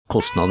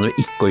kostnadene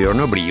ved ikke å gjøre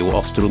noe blir jo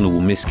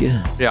astronomiske.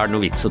 Det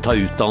noe vits å ta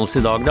utdannelse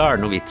I dag da?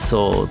 Det noe vits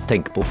å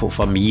tenke på å få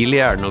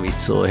familie? Det noe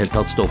vits å helt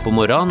tatt stå på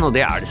morgenen? Og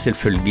det det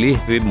selvfølgelig.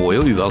 Vi må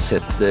jo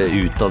uansett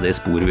ut av det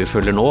sporet vi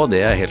følger nå,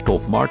 det helt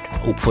åpenbart.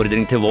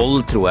 Oppfordring til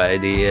vold tror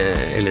jeg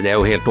det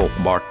jo helt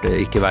åpenbart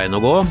ikke veien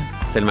å gå,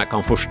 selv om jeg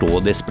kan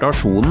forstå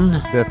desperasjonen.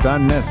 Dette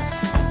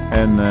Ness,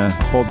 en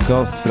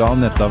podcast fra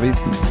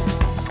Nettavisen.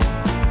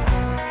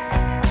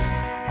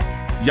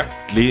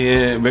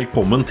 Hjertelig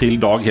velkommen til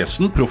Dag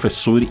Hessen,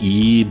 professor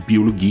I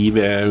biologi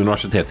ved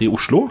Universitetet I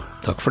Oslo.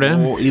 Takk for det.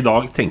 Og I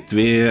dag tenkte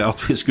vi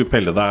at vi skulle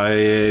pelle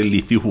deg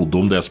litt I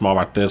hodet om det som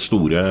har vært det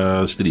store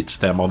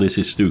stridstemaet de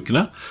siste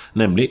ukene,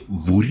 nemlig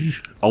hvor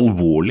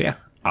alvorlige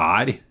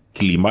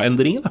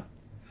klimaendringene?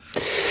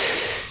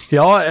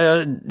 Ja,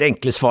 det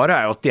enkle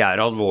svaret jo at de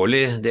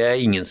alvorlige, det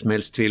ingen som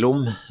helst tvil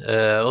om.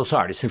 Og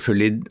så det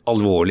selvfølgelig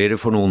alvorligere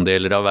for noen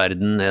deler av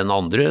verden enn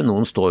andre.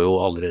 Noen står jo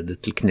allerede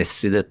til knes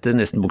I dette,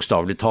 nesten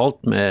bokstavelig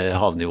talt, med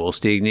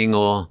havnivåstigning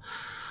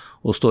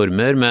og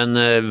stormer. Men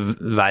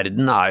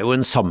verden jo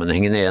en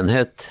sammenhengende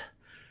enhet.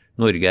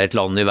 Norge et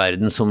land I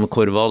verden, som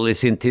Korvald I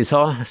sin tid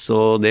sa,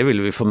 så det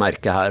vil vi få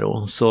merke her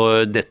også. Så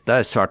dette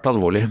svært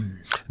alvorlig.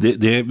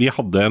 Vi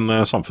hadde en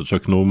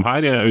samfunnsøkonom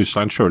her,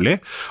 Øystein Sjøli,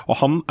 og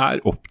han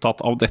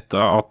opptatt av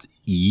dette at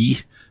I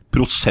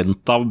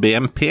prosent av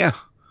BNP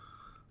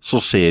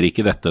så ser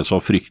ikke dette så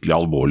fryktelig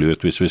alvorlig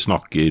ut hvis vi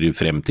snakker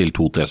frem til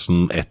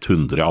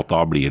 2100, at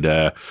da blir det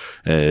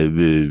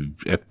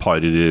et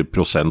par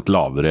prosent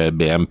lavere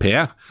BNP,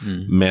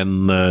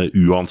 men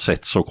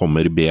uansett så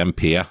kommer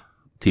BNP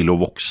til å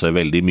vokse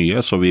veldig mye,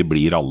 så vi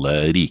blir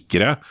alle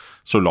rikere,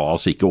 så la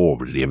oss ikke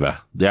overdrive.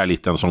 Det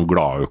litt en sånn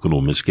glad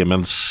økonomiske,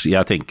 mens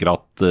jeg tenker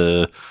at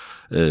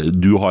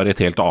du har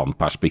et helt annet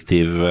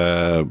perspektiv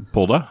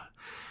på det.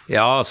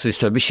 Ja, så hvis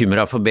du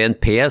bekymret for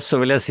BNP,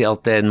 så vil jeg si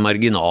at det en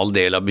marginal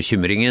del av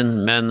bekymringen,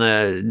 men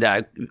det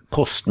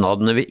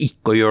kostnadene ved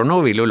ikke å gjøre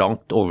noe vil jo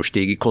langt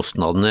overstige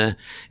kostnadene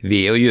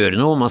ved å gjøre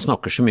noe. Man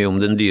snakker så mye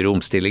om den dyre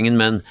omstillingen,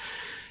 men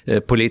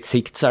på litt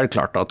sikt så det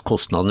klart at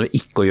kostnadene ved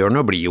ikke å gjøre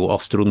noe blir jo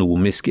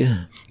astronomiske.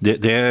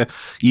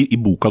 I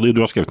boka di,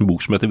 du har skrevet en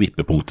bok som heter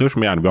Vippepunkter, som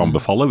jeg gjerne vil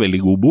anbefale,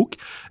 veldig god bok,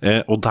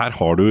 og der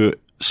har du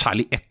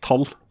særlig ett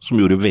tall som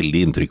gjorde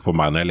veldig inntrykk på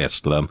meg når jeg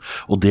leste den,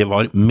 og det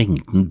var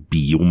mengden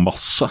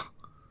biomasse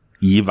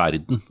I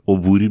verden,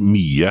 og hvor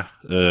mye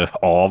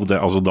av det,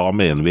 altså da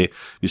mener vi,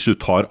 hvis du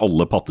tar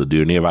alle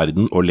pattedyrene I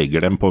verden og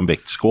legger dem på en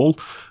vektskål,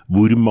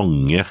 hvor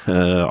mange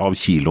av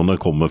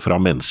kiloene kommer fra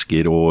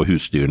mennesker og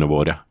husdyrene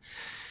våre?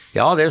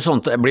 Ja, det jo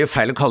sånt, det blir jo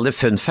feil å kalle det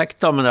fun fact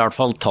da, men det I hvert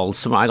fall tall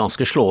som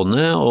ganske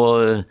slående,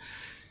 og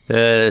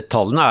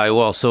tallene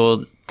jo altså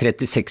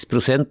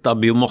 36% av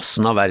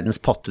biomassen av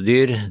verdens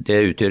pattedyr, det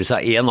utgjøres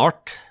av en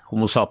art,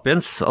 Homo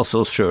sapiens,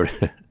 altså selv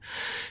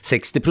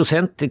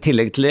 60% I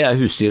tillegg til det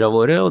husdyra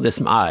våre, og det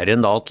som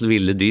en da til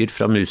ville dyr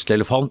fra mus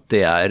til elefant,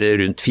 det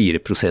rundt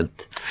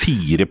 4%.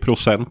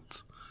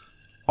 4%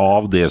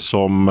 av det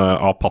som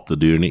av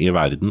pattedyrene I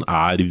verden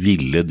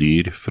ville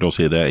dyr, for å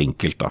si det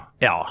enkelt da.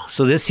 Ja,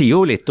 så det sier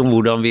jo litt om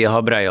hvordan vi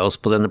har breiet oss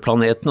på denne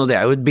planeten, og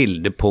det jo et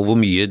bilde på hvor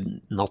mye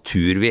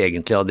natur vi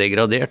egentlig har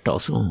degradert,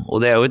 altså.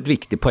 Og det jo et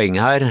viktig poeng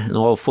her.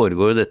 Nå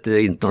foregår jo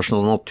dette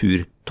internasjonale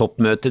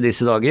naturtoppmøtet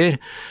disse dager,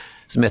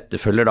 som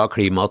etterfølger da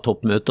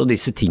klimatoppmøtet, og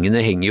disse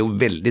tingene henger jo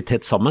veldig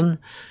tett sammen,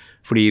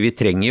 fordi vi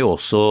trenger jo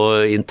også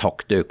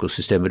intakte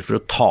økosystemer for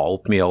å ta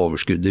opp mye av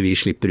overskuddet vi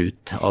slipper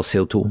ut av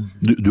CO2.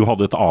 Du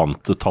hadde et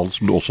annet tall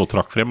som du også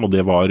trakk frem, og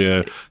det var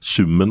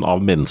summen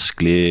av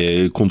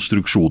menneskelige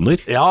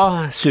konstruksjoner.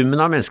 Ja, summen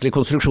av menneskelige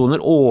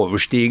konstruksjoner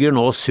overstiger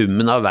nå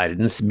summen av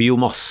verdens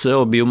biomasse,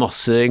 og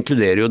biomasse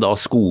inkluderer jo da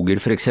skoger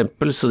for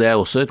eksempel, så det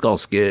også et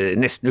ganske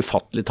nesten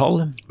ufattelig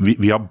tall.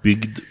 Vi har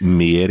bygd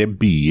mer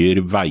byer,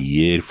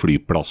 veier,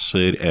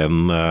 flyplasser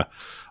enn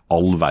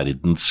all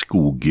verdens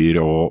skoger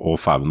og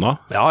fauna?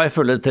 Ja, jeg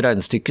føler til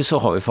regnestykket så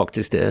har vi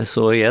faktisk det.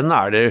 Så igjen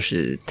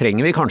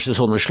trenger vi kanskje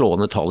sånne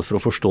slående tall for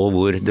å forstå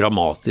hvor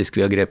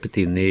dramatisk vi har grepet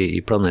inn I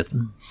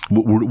planeten.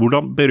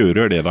 Hvordan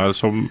berører det deg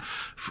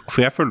for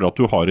jeg føler at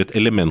du har et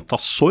element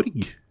av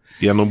sorg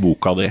gjennom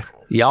boka di?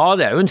 Ja,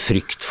 det jo en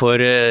frykt for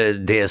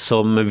det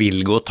som vil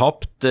gå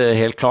tapt,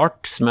 helt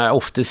klart. Som jeg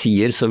ofte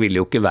sier, så vil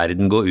jo ikke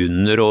verden gå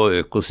under, og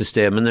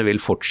økosystemene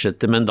vil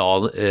fortsette, men da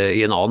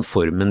I en annen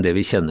form enn det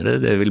vi kjenner det.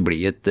 Det vil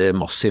bli et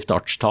massivt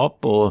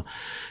artstap, og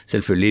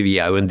selvfølgelig vi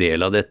jo en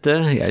del av dette.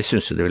 Jeg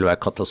synes det vil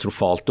være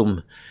katastrofalt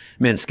om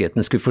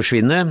menneskeheten skulle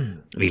forsvinne,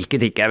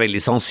 hvilket ikke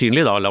veldig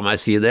sannsynlig da, la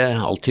meg si det.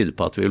 Alt tyder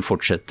på at vi vil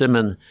fortsette,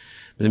 men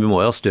vi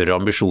må jo ha større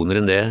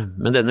ambisjoner enn det.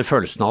 Men denne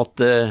følelsen av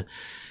at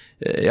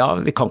ja,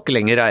 vi kan ikke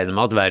lenger regne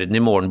med at verden I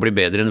morgen blir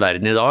bedre enn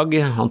verden I dag.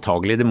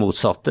 Antagelig det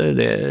motsatte.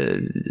 Det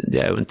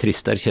jo en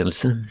trist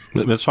erkjennelse.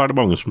 Men så det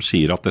mange som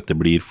sier at dette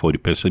blir for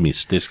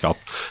pessimistisk,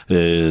 at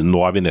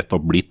nå vi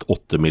nettopp blitt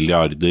 8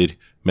 milliarder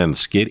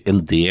mennesker. En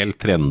del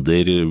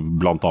trender,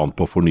 blant annet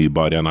på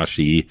fornybar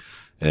energi,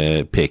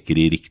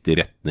 peker I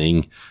riktig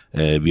retning.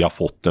 Vi har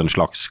fått en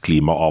slags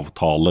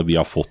klimaavtale, vi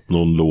har fått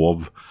noen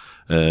lov,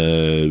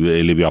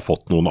 eller vi har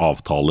fått noen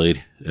avtaler,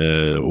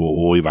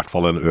 og I hvert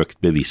fall en økt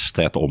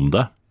bevissthet om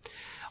det.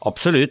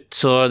 Absolutt,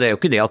 så det er jo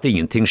ikke det at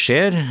ingenting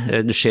skjer.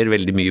 Det skjer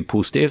veldig mye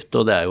positivt,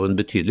 og det er jo en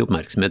betydelig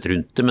oppmerksomhet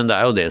rundt det, men det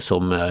er jo det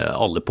som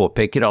alle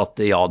påpeker, at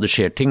ja, det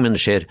skjer ting, men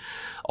det skjer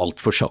alt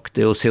for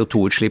sakte, og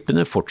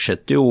CO2-utslippene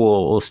fortsetter jo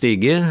å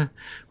stige.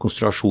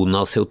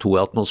 Konsentrasjonen av CO2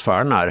 i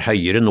atmosfæren er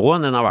høyere nå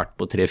enn den har vært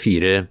på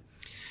 3-4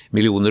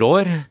 millioner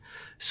år,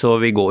 så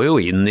vi går jo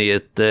inn i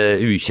et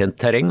ukjent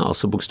terreng,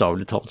 altså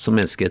bokstavelig talt, som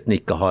menneskeheten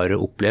ikke har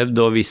opplevd,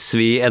 og hvis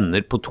vi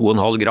ender på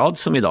 2,5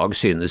 grad, som i dag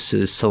synes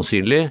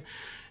sannsynlig,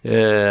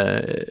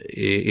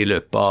 i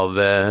løpet av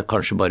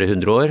kanskje bare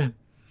 100 år,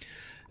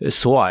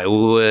 så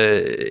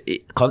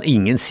kan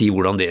ingen si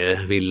hvordan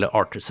det vil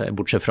arte seg,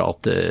 bortsett fra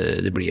at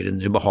det blir en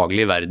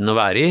ubehagelig verden å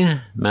være i,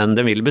 men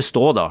den vil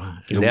bestå da.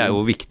 Det er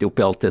jo viktig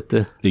oppi alt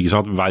dette. Ikke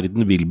sant,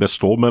 verden vil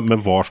bestå,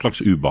 men hva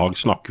slags ubehag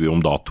snakker vi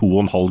om da?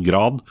 2,5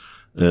 grad,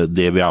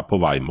 det vi er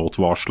på vei mot,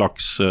 hva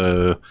slags,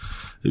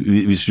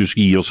 hvis du skal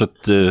gi oss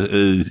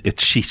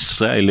et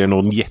skisse eller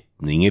noen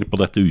gjetninger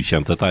på dette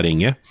ukjente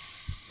terrenget?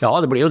 Ja,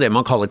 det blir jo det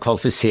man kaller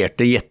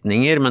kvalifiserte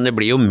gjetninger, men det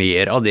blir jo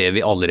mer av det vi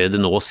allerede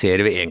nå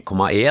ser ved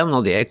 1,1,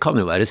 og det kan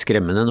jo være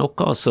skremmende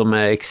nok, altså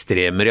med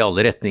ekstremer i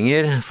alle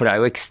retninger, for det er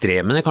jo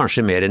ekstremene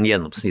kanskje mer enn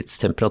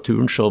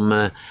gjennomsnittstemperaturen som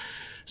er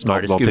det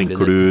skumle. Da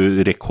tenker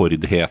du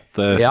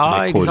rekordhete, ja,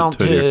 ikke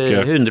sant,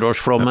 rekordtørke?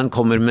 100-årsflommen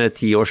kommer med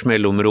 10 års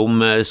mellomrom,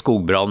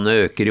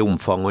 skogbrannene øker i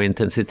omfang og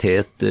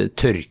intensitet,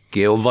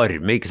 tørke og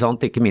varme, ikke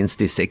sant, ikke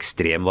minst disse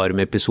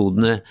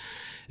ekstremvarmeepisodene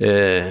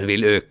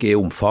vil øke i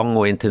omfang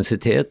og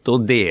intensitet,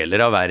 og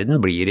deler av verden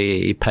blir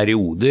i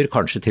perioder,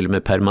 kanskje til og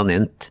med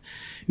permanent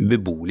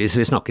ubeboelig, så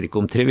vi snakker ikke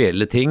om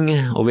trivielle ting,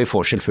 og vi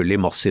får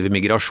selvfølgelig massive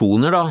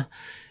migrasjoner da,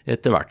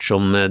 etter hvert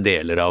som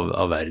deler av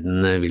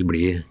verden vil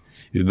bli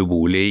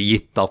ubeboelig,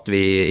 gitt at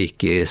vi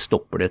ikke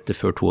stopper dette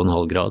før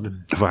 2,5 grad.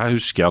 For jeg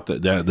husker at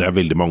det er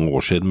veldig mange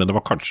år siden, men det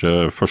var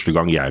kanskje første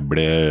gang jeg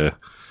ble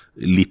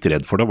litt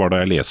redd for det, var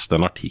da jeg leste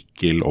en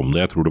artikkel om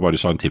det, jeg tror det var i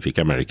Scientific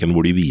American,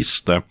 hvor de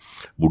viste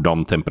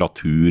hvordan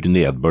temperatur,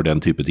 nedbør,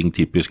 den type ting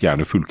typisk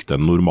gjerne fulgte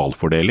en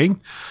normalfordeling,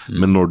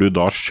 men når du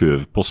da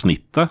skjøv på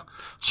snittet,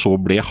 så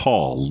ble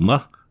halene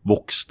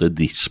vokste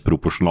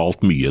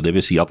disproporsjonalt mye, det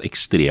vil si at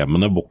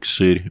ekstremene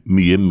vokser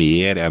mye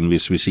mer enn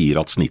hvis vi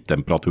sier at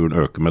snittemperaturen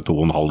øker med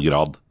 2,5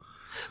 grad.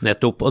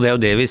 Nettopp, og det er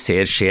jo det vi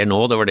ser skjer nå,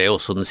 det var det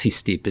også den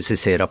siste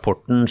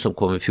IPCC-rapporten som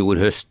kom i fjor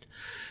høst,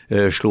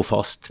 slo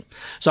fast.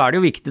 Så er det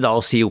jo viktig da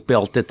å si opp i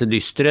alt dette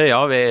dystre, ja,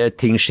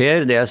 ting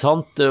skjer, det er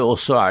sant, og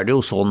så er det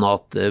jo sånn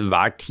at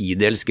hver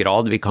 10-dels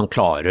grad vi kan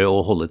klare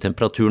å holde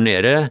temperaturen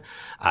nede,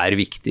 er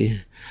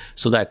viktig.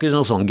 Så det er ikke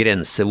noen sånn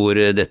grense hvor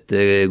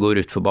dette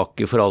går ut for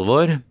bakke for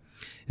alvor,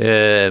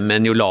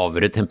 men jo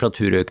lavere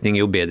temperaturøkning,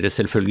 jo bedre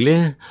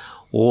selvfølgelig,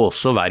 og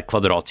også hver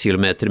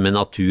kvadratkilometer med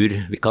natur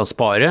vi kan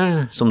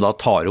spare, som da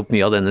tar opp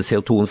mye av denne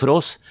CO2-en for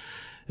oss,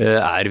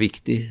 er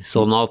viktig.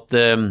 Sånn at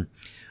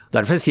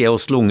derfor sier jeg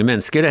også til unge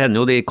mennesker, det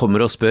hender jo de kommer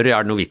og spør,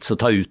 er det noe vits å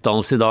ta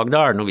utdannelse i dag da?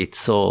 Er det noe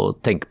vits å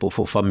tenke på å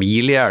få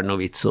familie? Er det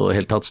noe vits å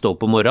helt tatt stå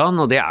på morgenen?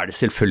 Og det er det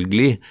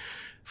selvfølgelig,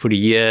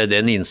 fordi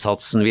den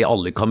innsatsen vi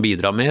alle kan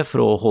bidra med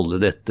for å holde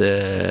dette,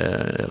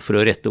 for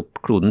å rette opp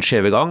klodens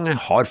skjeve gang,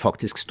 har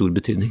faktisk stor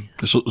betydning.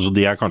 Så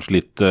det er kanskje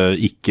litt,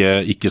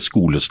 ikke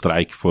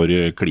skolestreik for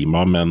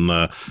klima, men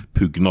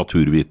pugg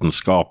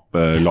naturvitenskap,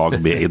 lag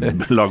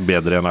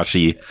bedre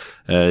energi,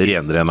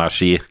 renere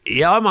energi.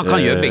 Ja, man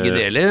kan gjøre begge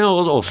deler,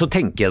 og også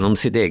tenke gjennom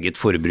sitt eget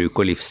forbruk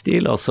og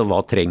livsstil, altså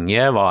hva trenger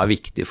jeg, hva er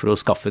viktig for å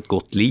skaffe et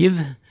godt liv.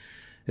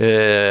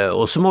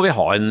 Og så må vi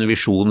ha en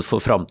visjon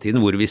for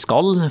fremtiden hvor vi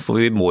skal, for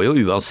vi må jo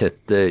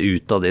uansett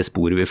ut av det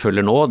sporet vi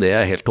følger nå, det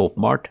er helt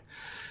åpenbart.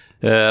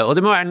 Og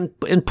det må være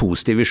en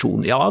positiv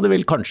visjon. Ja, det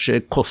vil kanskje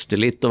koste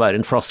litt å være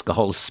en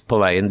flaskehals på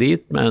veien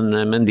dit,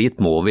 men dit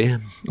må vi,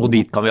 og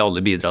dit kan vi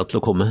alle bidra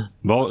til å komme.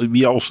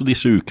 Vi har også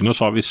disse ukene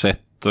så har vi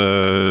sett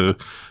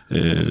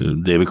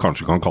det vi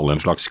kanskje kan kalle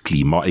en slags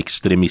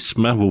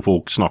klimaekstremisme, hvor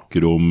folk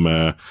snakker om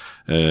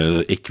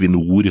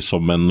Equinor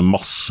som en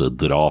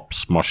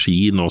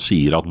massedrapsmaskin og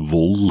sier at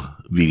vold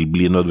vil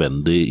bli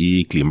nødvendig i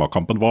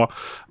klimakampen. Hva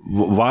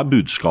er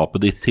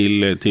budskapet ditt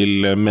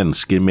til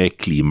mennesker med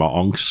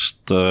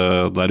klimaangst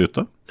der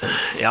ute?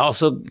 Ja,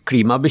 altså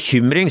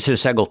klimabekymring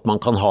synes jeg godt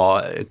man kan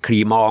ha.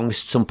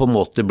 Klimaangst som på en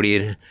måte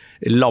blir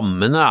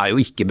lammende er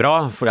jo ikke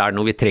bra, for det er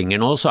noe vi trenger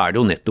nå, så er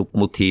det jo nettopp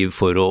motiv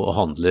for å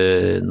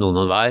handle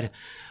noen og hver.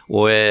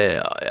 Og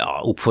ja,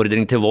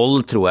 oppfordring til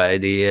vold tror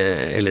jeg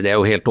eller det er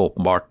jo helt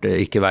åpenbart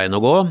ikke veien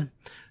å gå,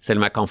 selv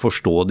om jeg kan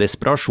forstå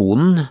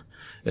desperasjonen.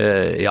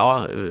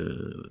 Ja,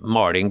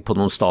 maling på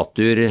noen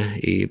statuer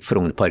i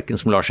Frognerparken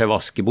som lar seg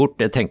vaske bort,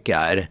 det tenker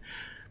jeg er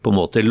på en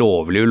måte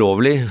lovlig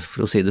ulovlig,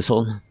 for å si det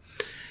sånn.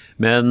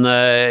 Men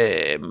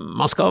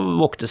man skal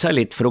vokte seg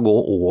litt for å gå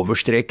over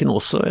streken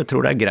også. Jeg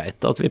tror det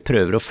greit at vi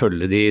prøver å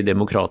følge de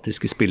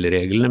demokratiske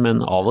spillereglene,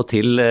 men av og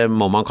til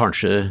må man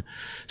kanskje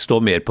stå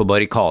mer på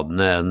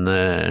barrikadene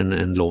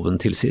enn loven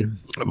tilsier.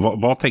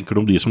 Hva tenker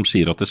du om de som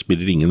sier at det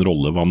spiller ingen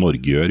rolle hva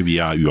Norge gjør? Vi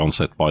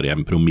uansett bare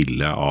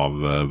 1% av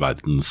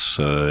verdens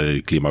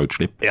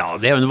klimautslipp. Ja,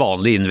 det jo en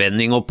vanlig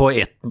innvending, og på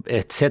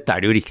et sett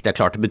det jo riktig. Det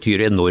klart det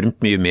betyr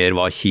enormt mye mer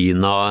hva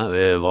Kina,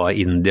 hva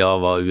India,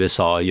 hva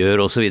USA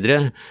gjør og så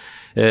videre.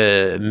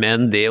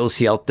 Men det å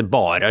si at det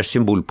bare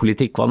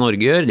symbolpolitikk hva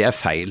Norge gjør, det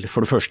feil.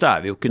 For det første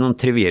vi jo ikke noen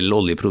triviell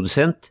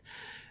oljeprodusent,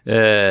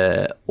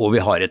 og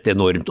vi har et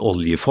enormt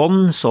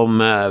oljefond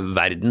som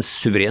verdens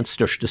suverent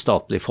største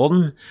statlige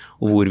fond,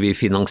 og hvor vi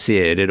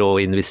finansierer og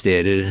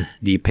investerer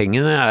de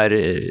pengene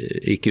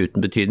ikke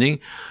uten betydning.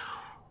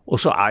 Og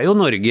så jo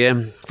Norge,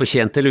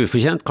 fortjent eller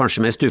ufortjent,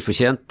 kanskje mest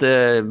ufortjent,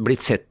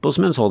 blitt sett på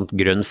som en sånn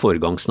grønn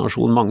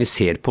foregangsnasjon. Mange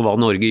ser på hva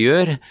Norge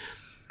gjør.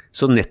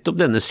 Så nettopp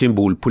denne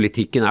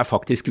symbolpolitikken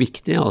faktisk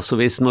viktig. Altså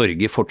hvis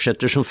Norge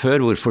fortsetter som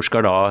før, hvorfor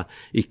skal da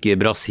ikke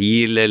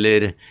Brasil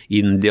eller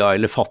India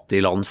eller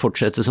fattige land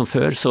fortsette som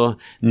før? Så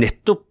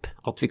nettopp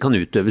at vi kan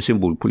utøve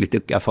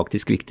symbolpolitikk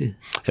faktisk viktig.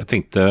 Jeg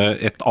tenkte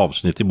et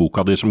avsnitt i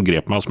boka di som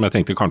grep meg, som jeg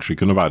tenkte kanskje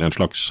kunne være en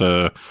slags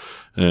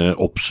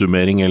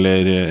oppsummering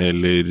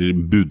eller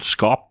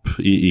budskap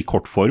i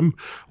kort form,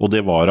 og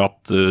det var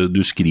at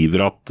du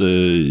skriver at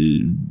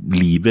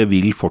livet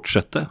vil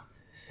fortsette.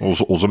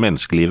 Også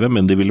menneskelivet,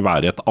 men det vil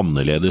være et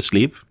annerledes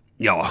liv?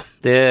 Ja,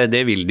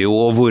 det vil det jo,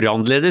 og hvor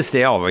annerledes,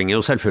 det avhenger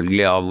jo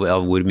selvfølgelig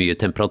av hvor mye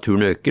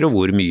temperaturen øker, og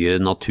hvor mye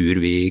natur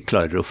vi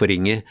klarer å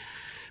forringe.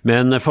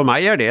 Men for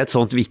meg det et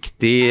sånt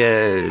viktig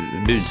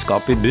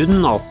budskap i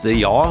bunnen, at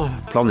ja,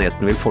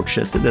 planeten vil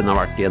fortsette, den har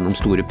vært gjennom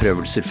store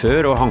prøvelser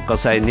før, og hanka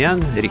seg inn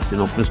igjen, riktig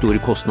nok med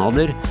store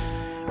kostnader,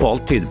 og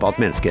alt tyder på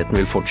at menneskeheten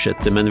vil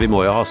fortsette, men vi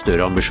må jo ha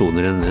større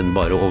ambisjoner enn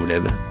bare å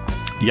overleve.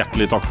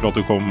 Hjertelig takk for at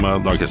du kom,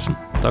 Dag Hessen.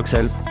 Takk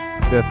selv.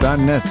 Dette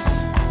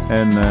Ness,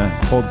 en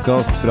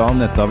podcast fra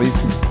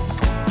Nettavisen.